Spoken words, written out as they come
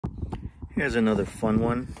Here's another fun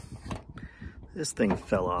one. This thing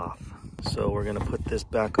fell off. So we're gonna put this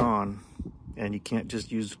back on, and you can't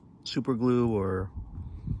just use super glue or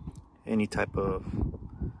any type of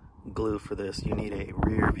glue for this. You need a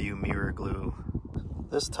Rearview mirror glue.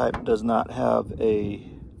 This type does not have a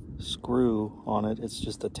screw on it, it's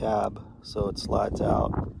just a tab, so it slides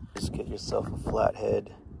out. Just get yourself a flat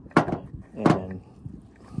head and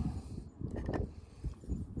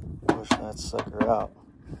push that sucker out.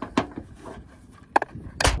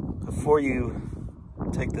 Before you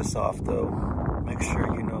take this off though, make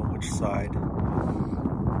sure you know which side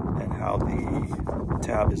and how the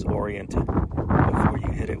tab is oriented before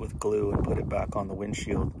you hit it with glue and put it back on the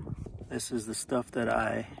windshield. This is the stuff that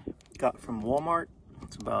I got from Walmart.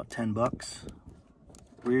 It's about 10 bucks.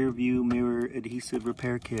 Rear-view mirror adhesive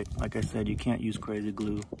repair kit. Like I said, you can't use crazy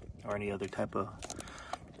glue or any other type of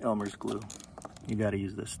Elmer's glue. You gotta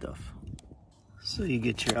use this stuff. So you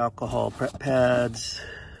get your alcohol prep pads,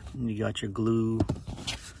 and you got your glue,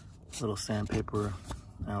 little sandpaper,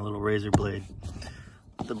 and a little razor blade.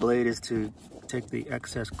 The blade is to take the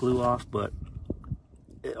excess glue off, but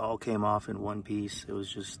it all came off in one piece. It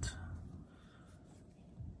was just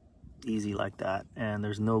easy like that, and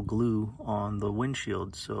there's no glue on the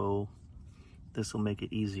windshield, so this will make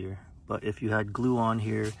it easier. But if you had glue on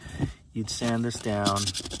here, you'd sand this down,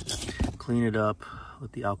 clean it up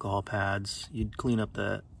with the alcohol pads. You'd clean up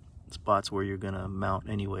the spots where you're gonna mount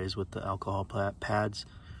anyways with the alcohol pads,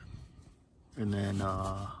 and then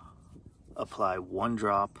apply 1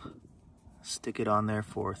 drop, stick it on there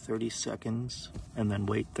for 30 seconds, and then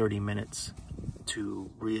wait 30 minutes to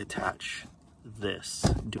reattach this.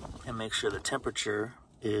 And make sure the temperature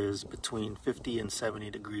is between 50 and 70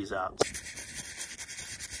 degrees out.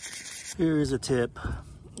 Here is a tip.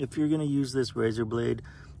 If you're gonna use this razor blade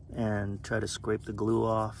and try to scrape the glue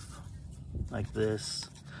off like this,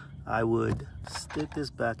 I would stick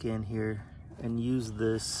this back in here and use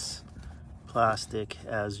this plastic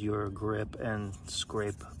as your grip and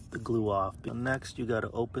scrape the glue off. Next, you got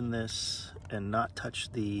to open this and not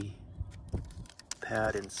touch the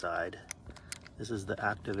pad inside. This is the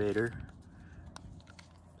activator.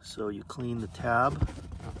 So you clean the tab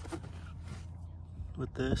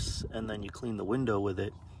with this, and then you clean the window with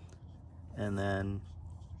it, and then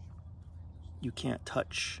you can't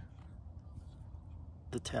touch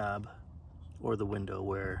the tab or the window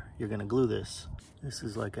where you're gonna glue this. This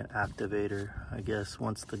is like an activator. I guess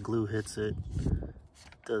once the glue hits it, it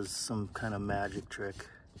does some kind of magic trick.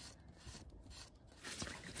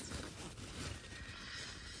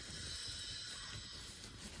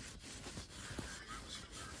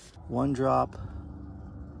 One drop.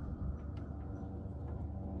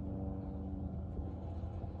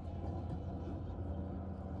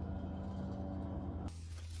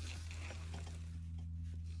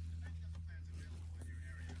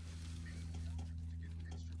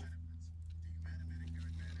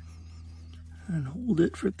 And hold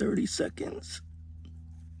it for 30 seconds.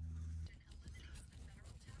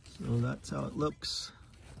 So that's how it looks.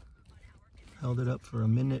 Held it up for a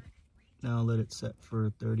minute. Now let it set for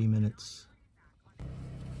 30 minutes.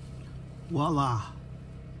 Voila!